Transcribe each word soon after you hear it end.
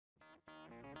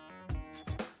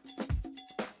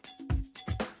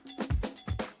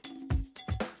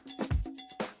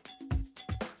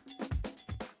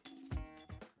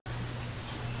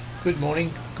Good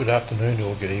morning, good afternoon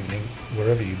or good evening,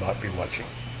 wherever you might be watching.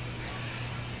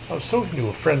 I was talking to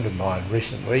a friend of mine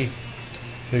recently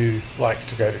who likes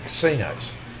to go to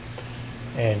casinos,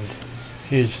 and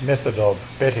his method of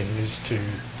betting is to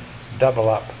double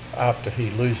up after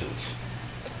he loses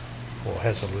or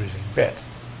has a losing bet.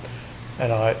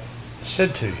 And I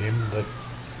said to him that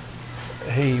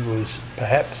he was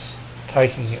perhaps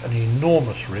taking an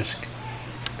enormous risk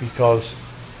because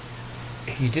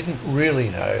he didn't really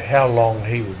know how long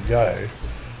he would go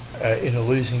in a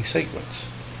losing sequence.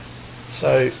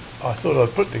 So I thought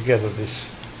I'd put together this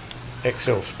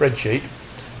Excel spreadsheet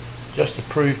just to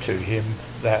prove to him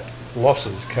that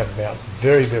losses can mount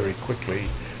very, very quickly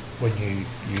when you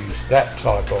use that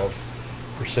type of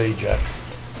procedure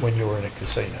when you're in a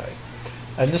casino.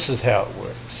 And this is how it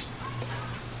works.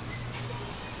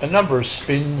 A number of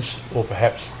spins, or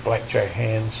perhaps blackjack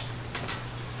hands,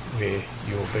 where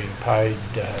you're being paid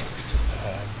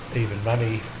even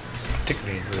money,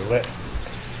 particularly in roulette.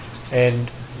 And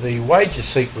the wager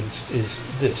sequence is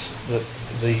this, that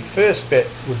the first bet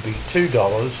would be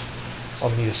 $2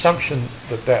 on the assumption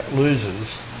that that loses,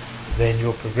 then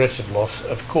your progressive loss,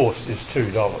 of course, is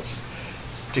 $2.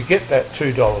 To get that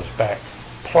 $2 back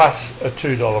plus a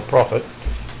 $2 profit,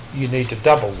 you need to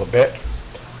double the bet.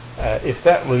 If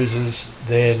that loses,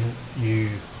 then you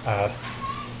are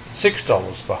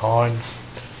 $6 behind.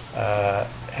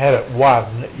 Had it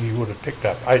won, you would have picked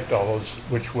up $8,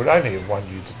 which would only have won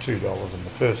you the $2 in the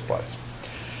first place,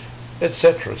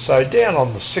 etc. So down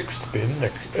on the sixth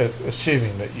spin,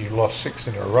 assuming that you lost 6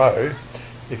 in a row,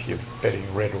 if you're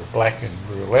betting red or black in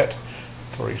roulette,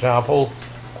 for example,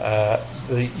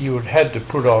 you would have had to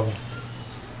put on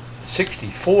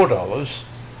 $64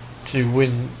 to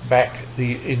win back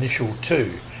the initial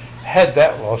 2. Had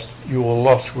that lost, your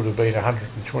loss would have been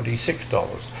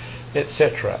 $126,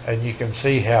 etc. And you can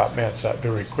see how it mounts up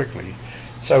very quickly.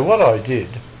 So what I did,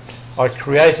 I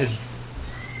created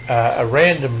a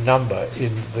random number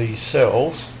in these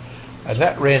cells, and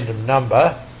that random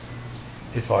number,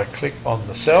 if I click on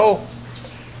the cell,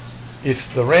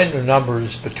 if the random number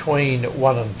is between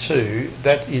 1 and 2,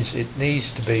 that is, it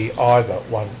needs to be either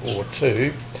 1 or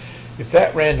 2. If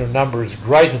that random number is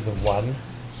greater than 1,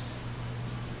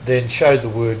 then show the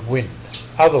word win.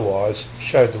 Otherwise,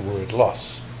 show the word loss.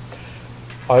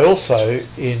 I also,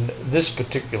 in this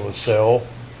particular cell,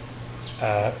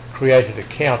 created a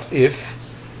count if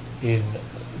in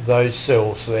those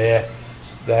cells there,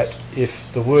 that if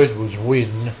the word was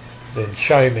win, then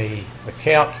show me the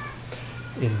count.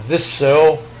 In this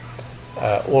cell,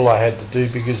 all I had to do,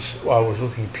 because I was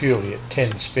looking purely at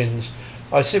 10 spins,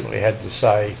 I simply had to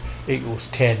say equals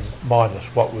 10 minus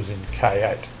what was in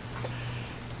K8.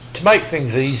 To make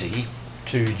things easy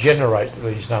to generate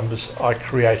these numbers, I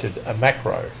created a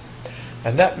macro,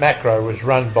 and that macro was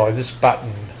run by this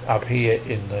button up here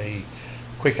in the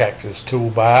quick access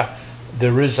toolbar.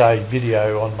 There is a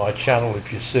video on my channel,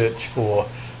 if you search for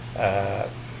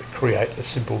create a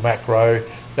simple macro,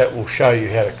 that will show you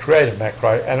how to create a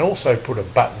macro and also put a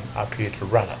button up here to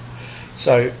run it.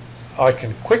 So I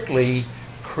can quickly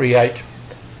create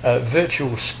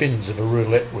virtual spins of a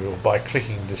roulette wheel by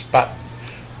clicking this button.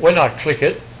 When I click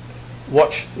it,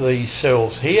 watch these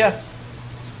cells here,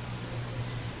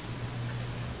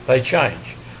 they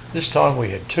change. This time we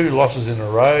had 2 losses in a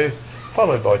row,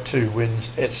 followed by 2 wins,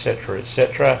 etc.,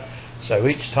 etc. So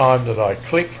each time that I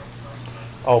click,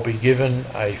 I'll be given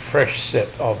a fresh set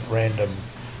of random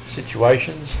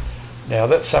situations. Now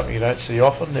that's something you don't see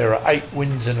often. There are 8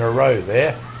 wins in a row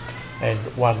there and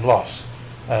 1 loss.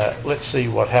 Let's see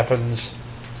what happens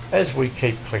as we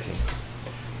keep clicking,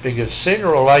 because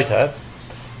sooner or later,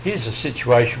 here's a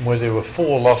situation where there were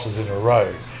 4 losses in a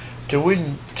row. To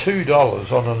win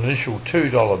 $2 on an initial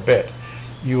 $2 bet,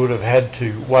 you would have had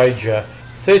to wager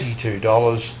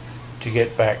 $32 to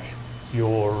get back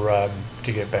your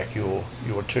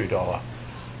 $2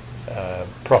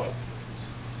 profit.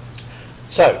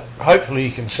 So hopefully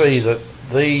you can see that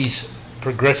these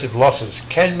progressive losses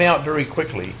can mount very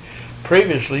quickly.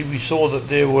 Previously we saw that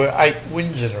there were 8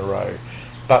 wins in a row,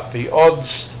 but the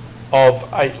odds of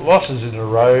 8 losses in a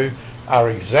row are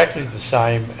exactly the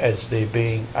same as there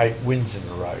being 8 wins in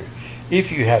a row.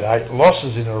 If you had 8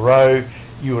 losses in a row,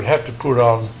 you would have to put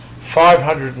on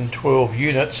 512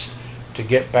 units to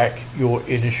get back your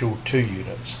initial 2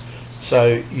 units.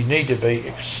 So you need to be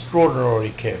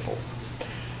extraordinarily careful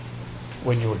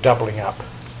when you're doubling up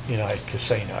in a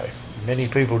casino. Many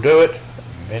people do it,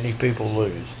 many people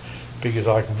lose, because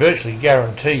I can virtually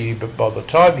guarantee you, but by the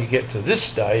time you get to this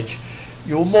stage,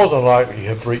 you'll more than likely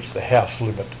have reached the house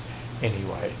limit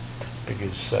anyway,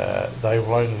 because they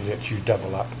will only let you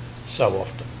double up so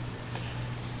often.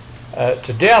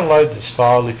 To download this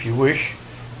file, if you wish,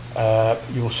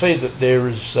 you'll see that there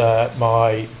is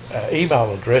my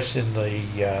email address in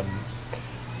the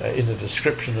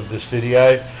description of this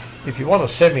video. If you want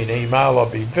to send me an email, I'll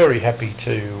be very happy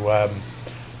to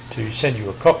send you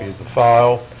a copy of the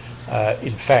file.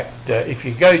 In fact, if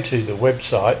you go to the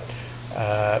website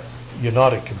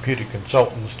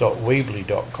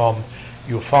unitedcomputerconsultants.weebly.com,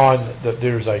 you'll find that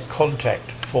there is a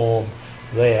contact form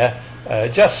there.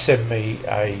 Just send me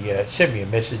a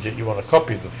message that you want a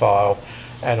copy of the file,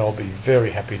 and I'll be very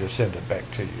happy to send it back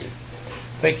to you.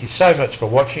 Thank you so much for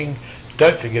watching.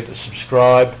 Don't forget to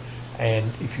subscribe,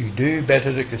 and if you do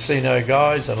better the casino,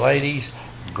 guys and ladies,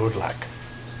 good luck.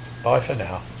 Bye for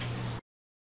now.